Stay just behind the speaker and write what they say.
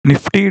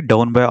Nifty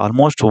down by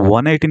almost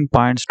 118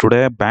 points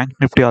today. Bank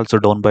Nifty also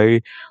down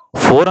by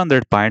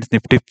 400 points.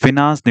 Nifty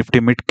Finance, Nifty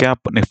Mid Cap,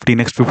 Nifty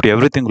Next 50,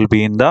 everything will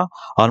be in the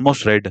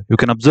almost red. You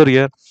can observe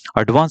here,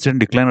 advance in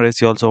decline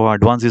ratio also.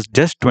 Advance is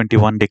just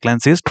 21, decline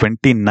is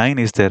 29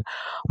 is there.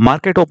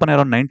 Market open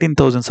around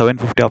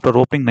 19,750. After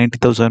opening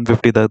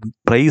 19,750, the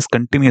price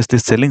continuously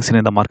selling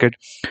in the market.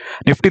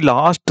 Nifty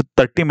last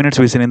 30 minutes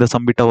we seen in the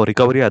some bit of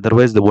recovery.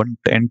 Otherwise, the one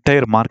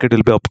entire market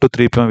will be up to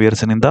 3 p.m. We are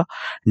seeing in the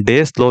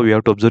days low. We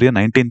have to observe here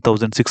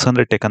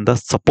 19,600 taken the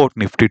support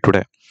Nifty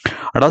today.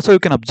 And also you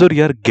can observe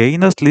here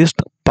gainers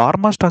list.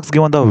 Parma stocks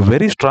given the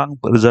very strong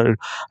result.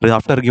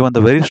 After given the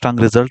very strong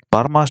result,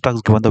 Parma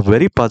stocks given the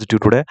very positive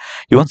today.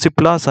 Even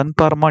Cipla, Sun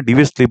Parma,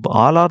 DV Sleep,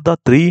 all are the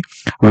three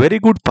very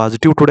good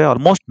positive today.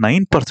 Almost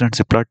 9%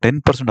 Cipla,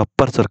 10%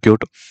 upper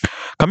circuit.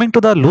 Coming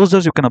to the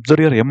losers, you can observe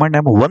here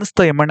M&M. Once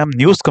the M&M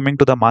news coming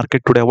to the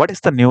market today, what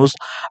is the news?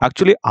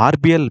 Actually,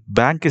 RBL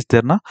Bank is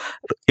there, na?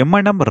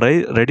 M&M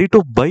ready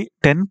to buy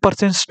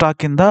 10%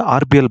 stock in the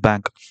RBL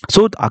Bank.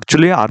 So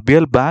actually,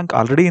 RBL Bank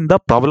already in the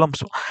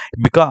problems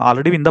because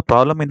already in the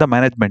problem in the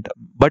management.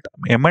 But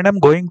M&M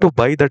going to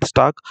buy that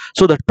stock.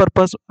 So that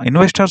purpose,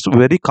 investors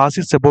very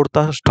cautious about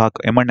the stock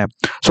M&M.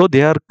 So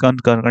they are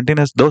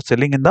continuous those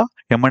selling in the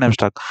M&M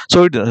stock.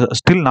 So it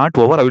still not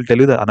over. I will tell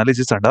you the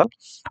analysis and all.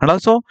 And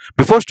also,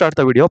 before start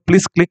the video,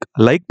 please click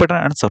like button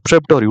and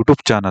subscribe to our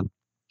YouTube channel.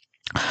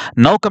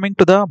 Now coming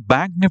to the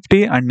Bank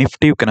Nifty and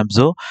Nifty, you can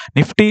observe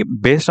Nifty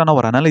based on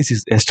our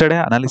analysis,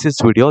 yesterday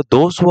analysis video.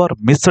 Those who are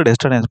missed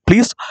yesterday,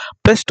 please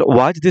first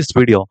watch this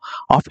video.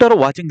 After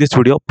watching this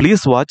video,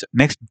 please watch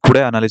next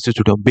today analysis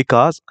video,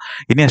 because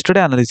in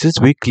yesterday analysis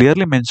we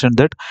clearly mentioned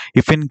that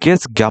if in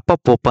case gap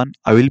up open,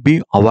 I will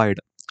be avoid.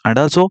 And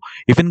also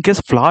if in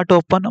case flat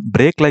open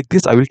break like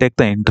this, I will take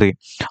the entry.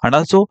 And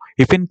also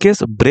if in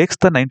case breaks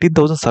the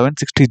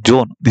 19,760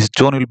 zone, this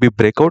zone will be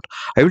breakout,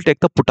 I will take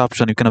the put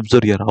option. You can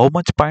observe here how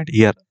much point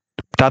here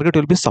target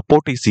will be,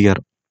 support is here.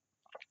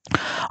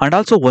 And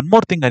also one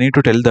more thing I need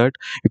to tell that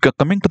you can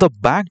coming to the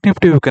Bank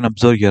Nifty, you can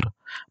observe here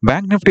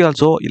Bank Nifty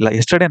also like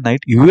yesterday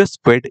night US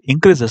Fed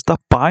increases the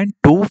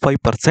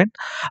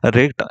 0.25%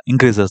 rate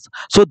increases.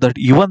 So that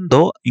even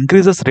though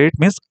increases rate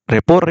means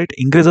repo rate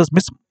increases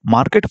means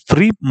market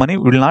free money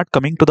will not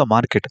coming to the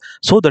market.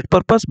 So that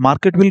purpose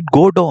market will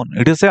go down.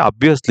 It is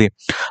obviously.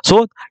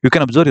 So you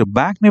can observe your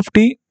Bank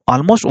Nifty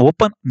almost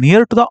open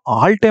near to the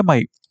all-time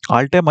high.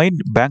 All-time high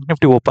Bank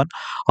Nifty open.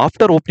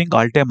 After opening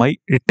all-time high,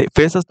 it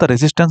faces the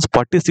resistance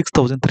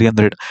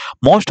 46,300.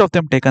 Most of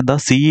them taken the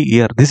CE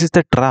here. This is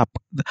the trap.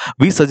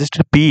 We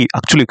suggested PE.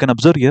 Actually, you can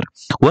observe here.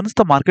 Once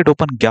the market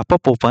open, gap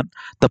up open,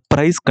 the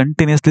price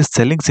continuously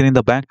selling in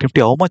the Bank Nifty.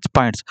 How much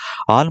points?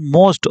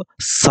 Almost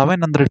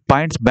 700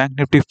 points Bank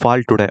Nifty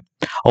fall today.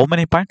 How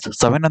many points?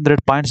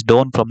 700 points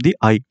down from the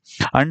high.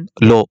 And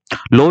low.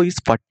 Low is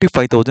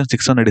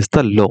 45,600 is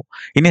the low.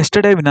 In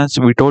yesterday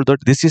we told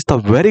that this is the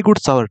very good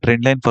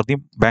trend line for the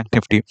Bank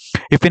Nifty.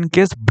 If in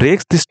case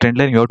breaks this trend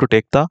line, you have to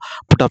take the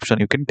put option.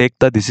 You can take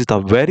the, this is the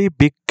very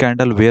big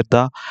candle where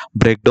the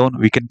breakdown,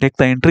 we can take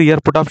the entry here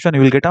put option.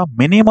 You will get a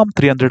minimum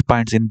 300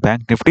 points in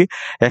Bank Nifty.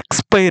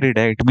 Expiry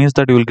day, it means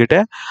that you will get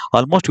a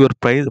almost your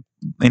price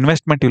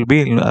investment will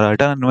be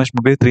return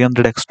investment will be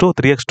 300x to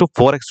 3x to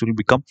 4x will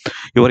become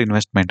your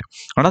investment.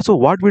 And also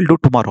what we'll do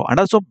tomorrow, and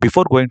also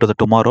before going to the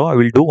tomorrow, I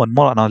will do one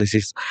more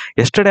analysis.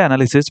 Yesterday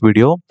analysis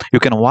video, you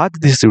can watch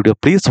this video.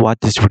 Please watch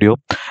this video.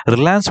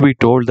 Reliance, we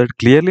told that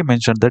clearly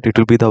mentioned that it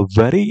will be the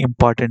very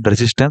important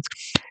resistance.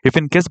 If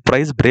in case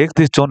price breaks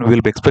this zone, we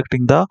will be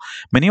expecting the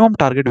minimum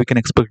target we can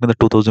expect in the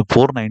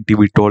 2,490.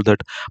 We told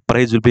that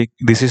price will be,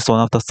 this is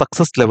one of the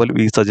success level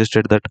we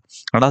suggested that.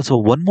 And also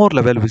one more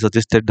level we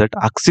suggested that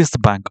Axis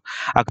Bank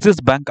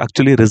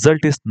actually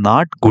result is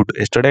not good.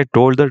 Yesterday I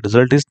told the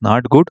result is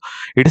not good.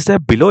 It is a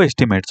below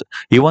estimates.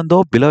 Even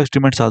though below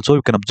estimates also,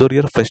 you can observe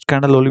here fresh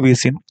candle only we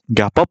seen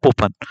gap up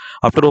open.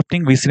 After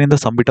opening we seen in the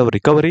some bit of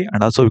recovery.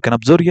 And also you can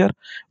observe here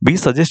we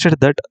suggested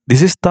that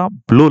this is the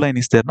blue line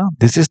is there now.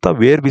 This is the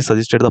where we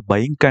suggested the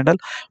buying candle,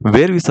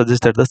 where we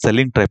suggested the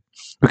selling trap.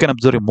 You can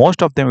observe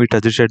most of them we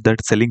suggested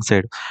that selling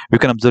side. You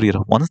can observe here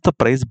once the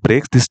price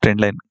breaks this trend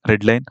line,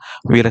 red line,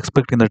 we are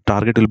expecting the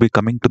target will be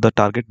coming to the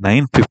target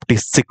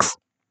 956.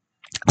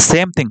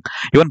 Same thing,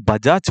 even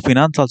Bajaj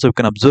Finance also, you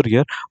can observe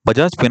here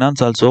Bajaj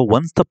Finance also,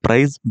 once the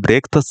price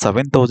breaks the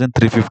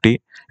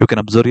 7,350, you can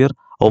observe here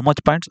how much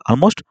points,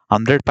 almost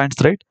 100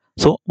 points, right?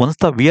 So once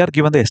the we are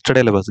given the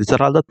yesterday levels, these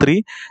are all the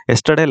three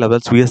yesterday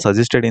levels we have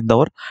suggested in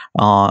our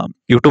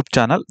YouTube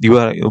channel.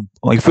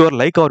 If you are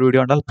like our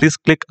video and all, please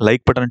click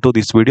like button to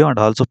this video, and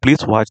also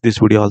please watch this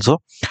video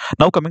also.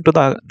 Now coming to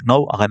the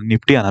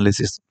Nifty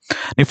analysis.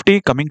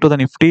 Nifty, coming to the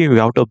Nifty, we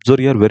have to observe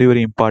here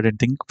very important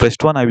thing.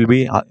 First one, I will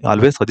be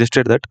always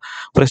suggested that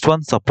first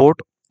one, support,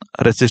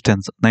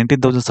 resistance.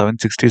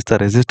 19,760 is the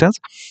resistance,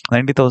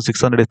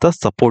 19,600 is the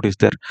support is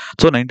there.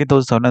 So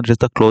 19,700 is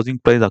the closing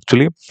price.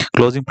 Actually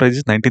closing price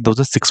is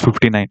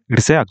 19,659. It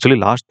is actually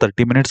last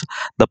 30 minutes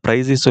the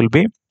price is will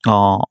be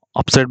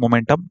upside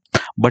momentum,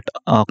 but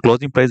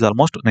closing price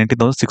almost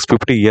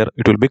 19,650 here.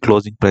 It will be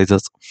closing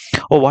prices.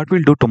 Oh, what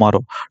we'll do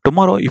tomorrow?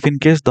 Tomorrow, if in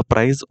case the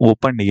price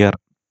opened here,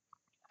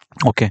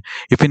 okay,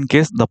 if in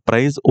case the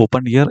price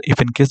opened here, if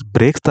in case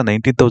breaks the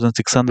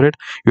 19,600,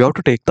 you have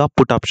to take the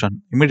put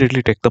option.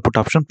 Immediately take the put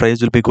option.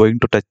 Price will be going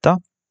to touch the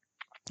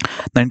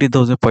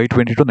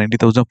 19,520 to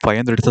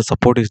 19,500 is the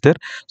support is there.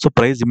 So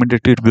price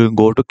immediately it will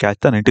go to catch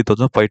the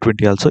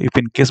 19,520 also if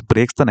in case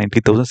breaks the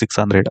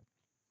 19,600.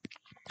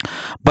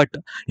 But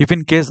if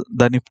in case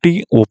the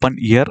Nifty open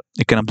here,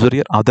 you can observe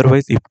here.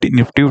 Otherwise, if the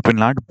Nifty will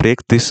not break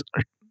this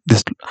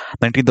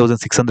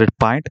 19,600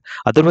 point,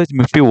 otherwise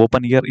Nifty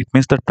open here, it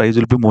means that price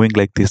will be moving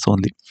like this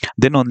only.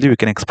 Then only we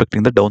can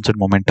expecting the downside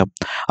momentum.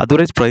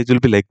 Otherwise, price will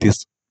be like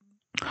this.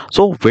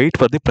 So wait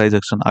for the price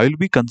action. I will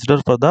be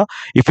considered for the,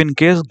 if in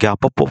case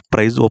gap up of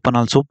price open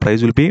also,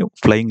 price will be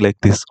flying like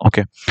this.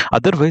 Okay.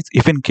 Otherwise,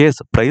 if in case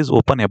price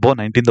open above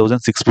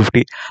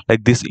 19,650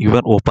 like this,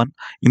 even open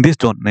in this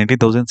zone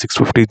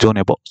 19,650 zone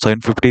above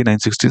 750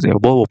 960 is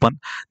above open,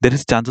 there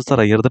is chances are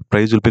higher that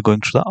price will be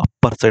going to the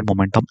upper side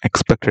momentum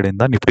expected in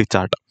the Nifty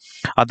chart.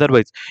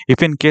 Otherwise,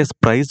 if in case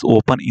price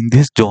open in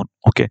this zone,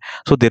 okay,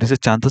 so there is a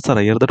chances are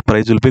higher that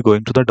price will be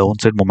going to the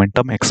downside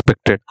momentum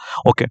expected.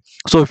 Okay,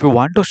 so if you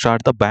want to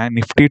start the bank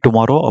Nifty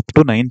tomorrow up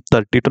to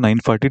 930 to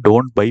 940,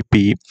 don't buy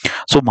PE.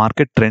 So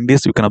market trend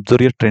is, you can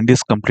observe your trend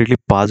is completely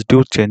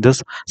positive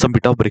changes. Some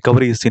bit of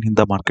recovery is seen in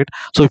the market.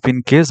 So if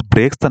in case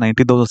breaks the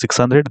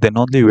 19,600, then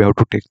only you have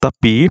to take the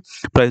PE.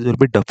 Price will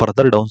be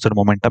further downside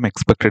momentum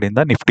expected in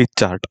the Nifty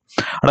chart.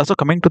 And also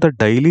coming to the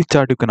daily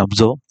chart, you can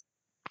observe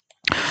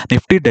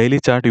Nifty daily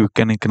chart, you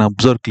can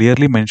observe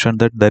clearly mentioned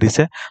that there is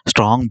a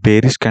strong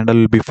bearish candle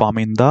will be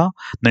forming in the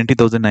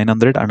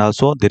 90,900, and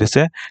also there is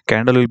a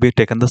candle will be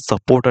taken the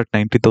support at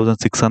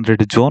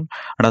 90,600 zone,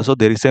 and also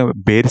there is a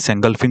bearish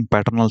engulfing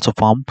pattern also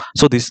form.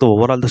 So this is the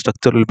overall the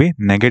structure will be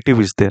negative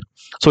is there.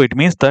 So it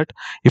means that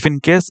if in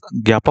case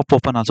gap up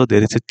open also,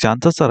 there is a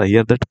chances are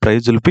higher that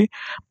price will be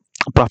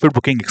profit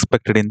booking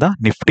expected in the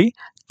Nifty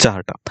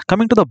chart.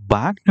 Coming to the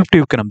Bank Nifty,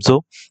 you can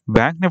observe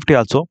Bank Nifty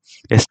also.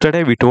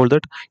 Yesterday we told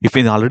that if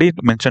we already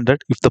mentioned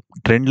that if the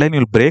trend line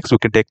will breaks, we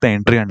can take the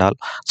entry and all.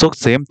 So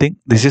same thing.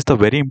 This is the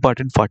very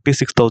important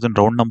 46,000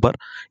 round number.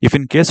 If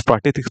in case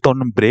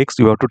 46,000 breaks,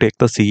 you have to take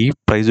the CE.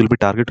 Price will be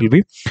target will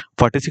be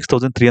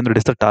 46,300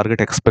 is the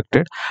target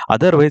expected.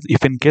 Otherwise,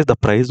 if in case the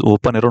price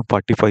open around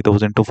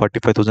 45,000 to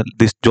 45,000,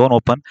 this zone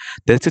open,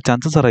 there is a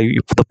chances are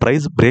if the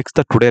price breaks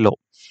the today low,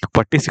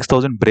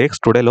 46,000 breaks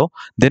today low,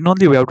 then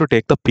only we have to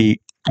take the P.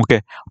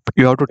 Okay,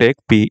 you have to take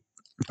P.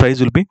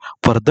 Price will be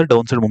further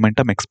downside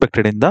momentum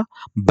expected in the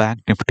Bank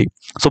Nifty.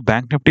 So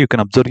Bank Nifty, you can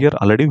observe here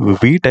already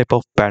V type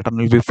of pattern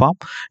will be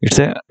formed. It's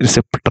a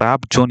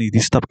trap zone.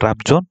 This is the trap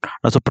zone.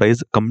 Also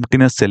price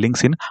continuous selling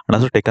in, and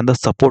also taken the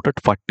support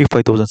at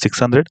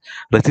 45,600,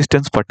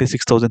 resistance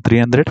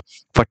 46,300,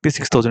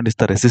 46,000 is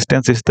the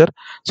resistance is there.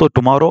 So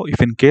tomorrow, if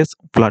in case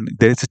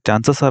there is a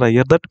chances are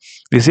higher that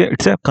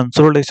it's a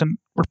consolidation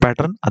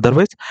pattern.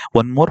 Otherwise,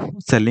 one more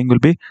selling will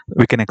be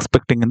we can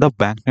expecting in the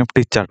Bank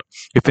Nifty chart.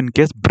 If in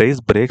case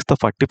price breaks the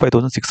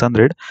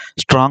 45,600,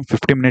 strong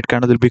 50-minute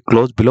candle will be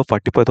closed below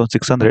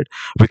 45,600.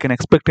 We can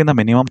expect in the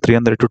minimum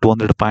 300 to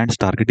 200 points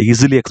target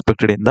easily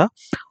expected in the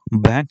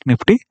Bank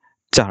Nifty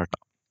chart.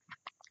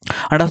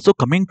 And also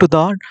coming to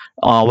the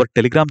our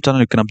Telegram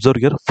channel, you can observe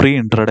here free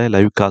intraday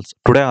live calls.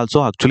 Today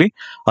also actually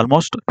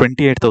almost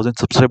 28,000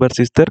 subscribers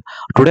is there.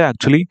 Today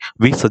actually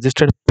we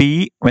suggested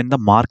PE when the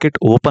market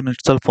open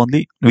itself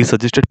only. We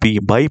suggested PE,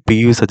 buy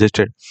PE we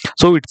suggested.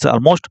 So it's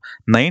almost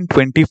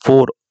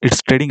 924. It's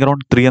trading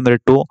around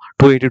 300 to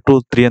 280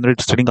 to 300.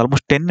 It's trading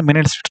almost 10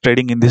 minutes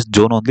trading in this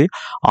zone only.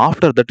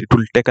 After that, it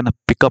will take a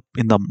pickup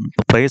in the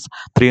price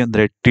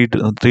 300,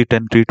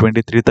 310,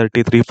 320,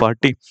 330,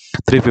 340,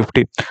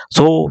 350.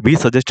 So we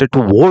suggested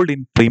to hold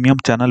in premium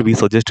channel. We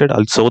suggested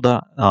also the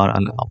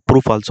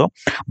proof also.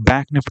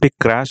 Bank Nifty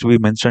crash we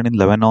mentioned in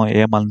 11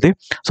 a.m. only.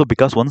 So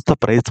because once the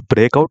price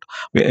breakout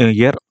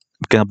here,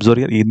 you can observe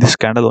here in this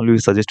candle only we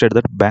suggested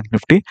that Bank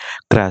Nifty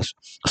crash.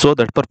 So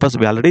that purpose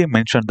we already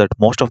mentioned that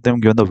most of them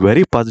given the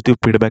very positive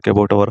feedback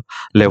about our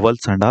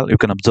levels and all. You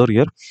can observe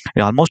here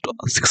almost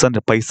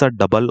 600 paisa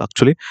double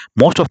actually.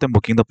 Most of them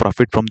booking the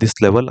profit from this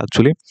level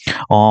actually.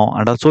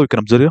 And also you can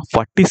observe here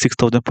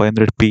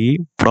 46,500 PE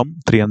from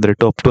 300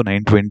 to up to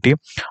 920.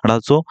 And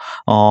also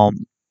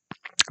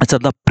it's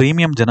at the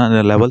premium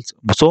levels.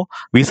 So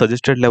we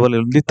suggested level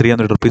only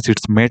 300 rupees.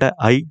 It's made a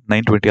high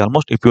 920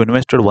 almost. If you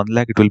invested 1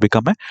 lakh, it will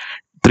become a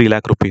 3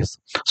 lakh rupees.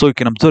 So you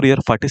can observe here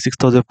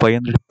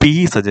 46,500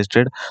 PE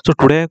suggested. So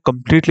today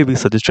completely we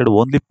suggested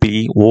only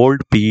PE,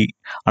 old PE,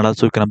 and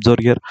also you can observe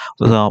here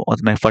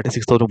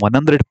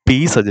 46,100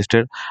 PE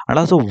suggested. And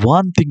also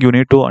one thing you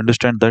need to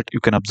understand that you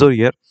can observe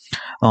here,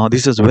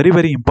 this is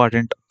very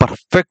important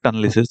perfect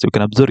analysis. You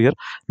can observe here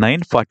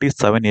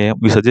 9:47 a.m.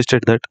 we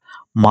suggested that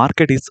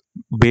market is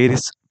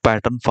bearish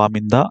pattern form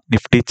in the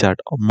Nifty chart.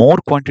 More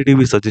quantity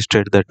we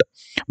suggested that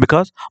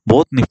because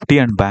both Nifty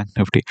and Bank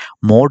Nifty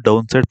more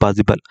downside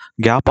possible.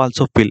 Gap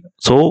also fill.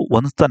 So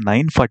once the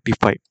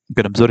 945, you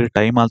can observe the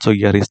time also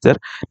here is there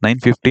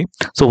 950.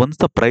 So once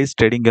the price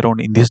trading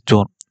around in this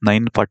zone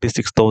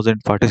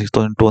 946,000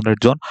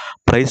 46,200 zone,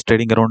 price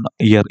trading around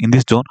here in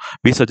this zone,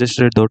 we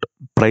suggested that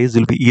price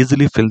will be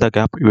easily fill the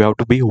gap. You have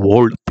to be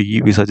hold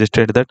PE. We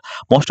suggested that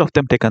most of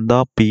them taken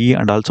the PE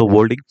and also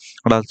holding,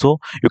 and also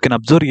you can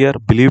observe here,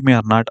 believe me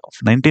or not,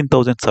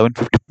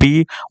 19,750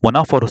 PE, one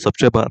of our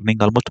subscriber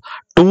earning almost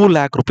 2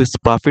 lakh rupees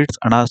profits,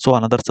 and also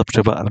another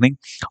subscriber earning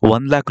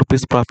 1 lakh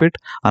rupees profit,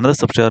 another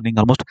subscriber earning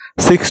almost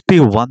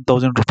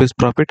 61,000 rupees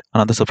profit,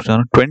 another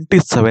subscriber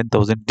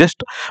 27,000.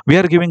 Just we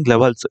are giving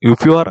levels.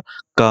 If you are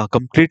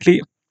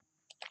completely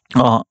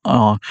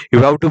you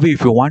have to be,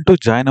 if you want to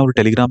join our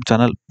Telegram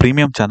channel,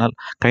 premium channel,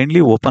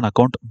 kindly open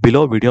account.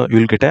 Below video you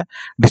will get a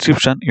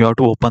description. You have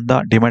to open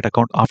the DEMAT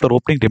account. After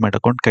opening DEMAT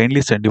account,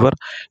 kindly send your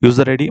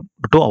user ID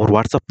to our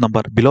WhatsApp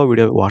number. Below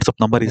video WhatsApp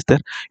number is there.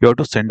 You have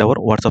to send our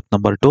WhatsApp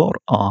number to our,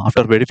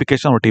 after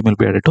verification our team will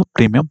be added to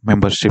premium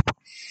membership.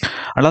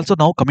 And also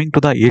now coming to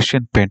the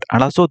Asian Paint,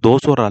 and also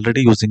those who are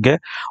already using a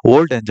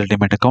old Angel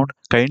DEMAT account,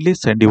 kindly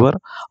send your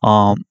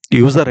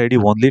user ID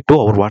only to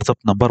our WhatsApp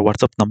number.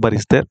 WhatsApp number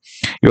is there.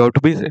 You have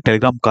to be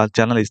Telegram call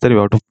channel is there. You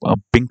have to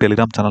ping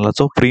Telegram channel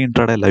also. Free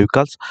intraday live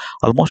calls.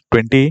 Almost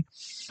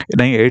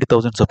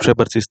 8,000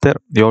 subscribers is there.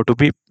 You have to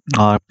be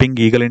ping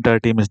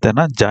Eagleintradayteam is there.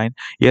 Na? Join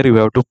here. You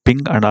have to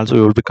ping, and also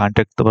you will be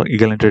contact the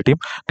Eagleintradayteam.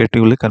 Get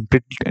you will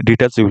complete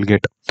details you will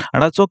get.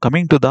 And also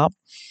coming to the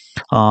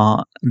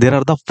there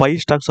are the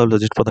 5 stocks I will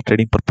suggest for the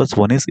trading purpose.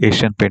 One is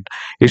Asian Paint.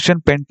 Asian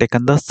Paint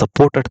taken the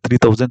support at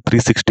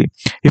 3,360.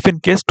 If in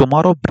case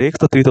tomorrow breaks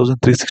the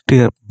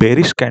 3,360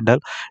 bearish candle,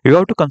 you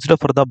have to consider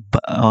for the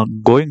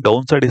going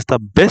downside is the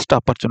best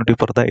opportunity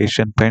for the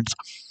Asian Paints.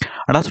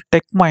 And also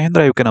Tech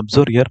Mahindra, you can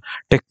observe here,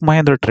 Tech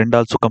Mahindra trend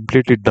also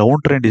completely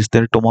downtrend is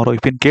there tomorrow.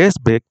 If in case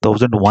break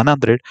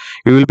 1,100,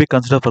 you will be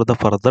considered for the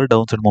further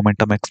downside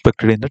momentum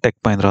expected in the Tech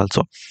Mahindra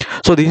also.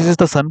 So this is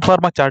the Sun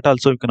Pharma chart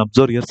also. You can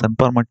observe here Sun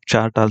Pharma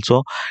chart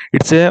also.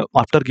 It's a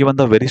after given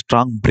the very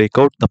strong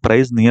breakout, the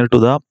price near to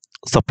the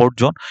support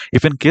zone.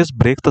 If in case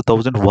breaks the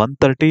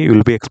 1,130, you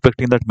will be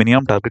expecting that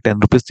minimum target 10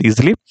 rupees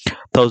easily.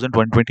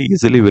 1,120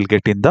 easily will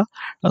get in the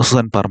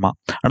Sun Pharma.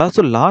 And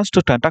also last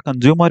Tata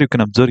Consumer, you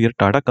can observe here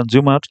Tata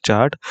Consumer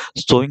chart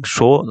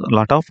show a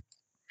lot of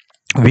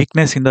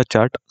weakness in the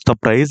chart. The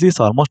price is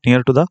almost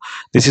near to the,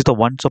 this is the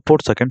one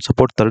support, second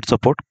support, third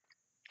support.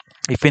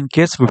 If in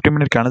case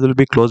 15-minute candle will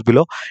be close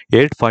below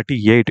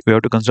 848, we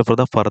have to consider for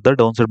the further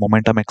downside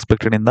momentum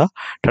expected in the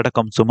Tata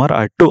Consumer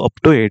at up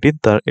to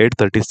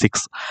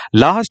 836.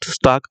 Last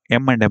stock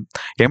M&M.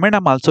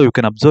 M&M also you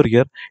can observe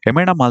here.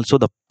 M&M also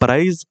the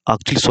price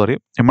actually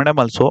M&M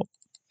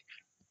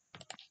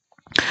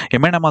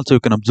also you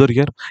can observe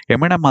here.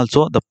 M&M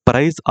also the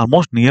price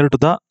almost near to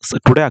the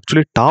today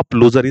actually top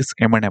loser is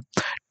M&M.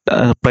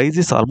 Price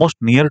is almost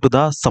near to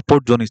the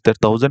support zone is there.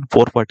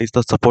 1,440 is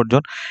the support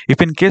zone.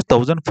 If in case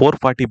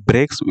 1,440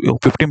 breaks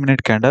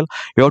 15-minute candle,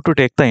 you have to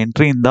take the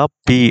entry in the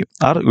P,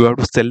 or you have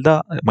to sell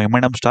the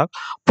M&M stock.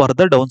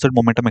 Further downside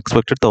momentum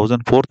expected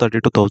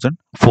 1,430 to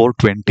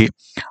 1,420.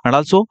 And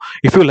also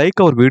if you like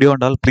our video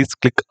and all, please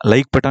click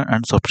like button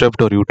and subscribe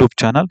to our YouTube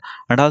channel.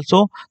 And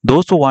also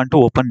those who want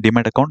to open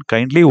DEMAT account,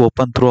 kindly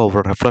open through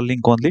our referral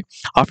link only.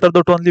 After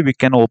that only we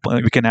can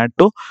add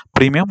to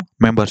premium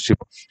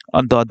membership.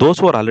 And those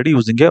who are already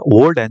using a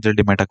old Angel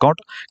DEMAT account,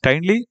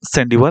 kindly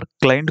send your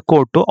client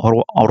code to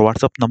our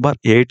WhatsApp number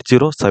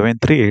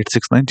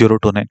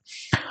 8073869029.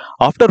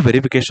 After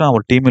verification,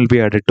 our team will be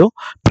added to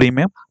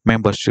premium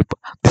membership.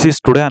 This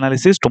is today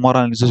analysis. Tomorrow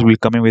analysis will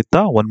come in with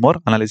one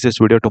more analysis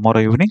video tomorrow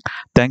evening.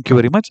 Thank you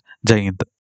very much. Jai Hind.